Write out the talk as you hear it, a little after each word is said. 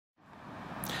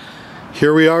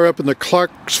Here we are up in the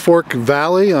Clark's Fork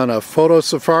Valley on a photo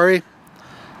safari.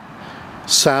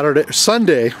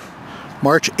 Sunday,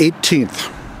 March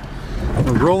 18th.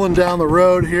 We're rolling down the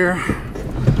road here.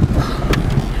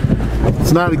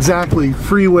 It's not exactly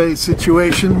freeway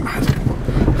situation.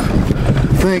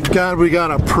 Thank God we got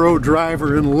a pro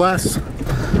driver in Les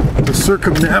to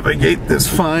circumnavigate this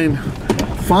fine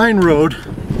road.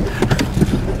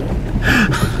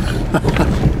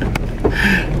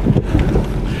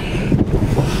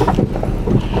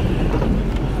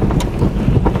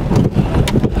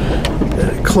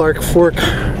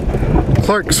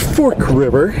 Clark's Fork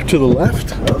River to the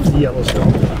left of the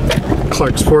Yellowstone.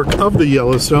 Clark's Fork of the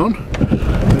Yellowstone.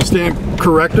 I stand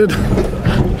corrected. In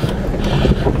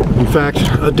fact,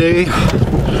 a day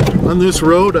on this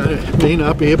road I may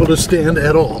not be able to stand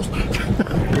at all.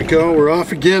 Here we go, we're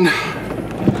off again.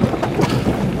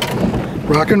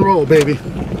 Rock and roll, baby.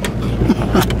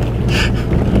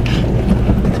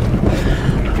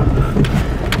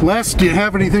 Les, do you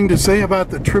have anything to say about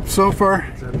the trip so far?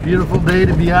 It's a beautiful day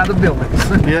to be out of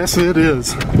Billings. Yes, it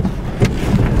is.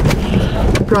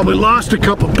 Probably lost a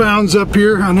couple pounds up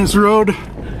here on this road,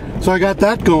 so I got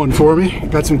that going for me.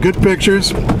 Got some good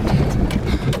pictures.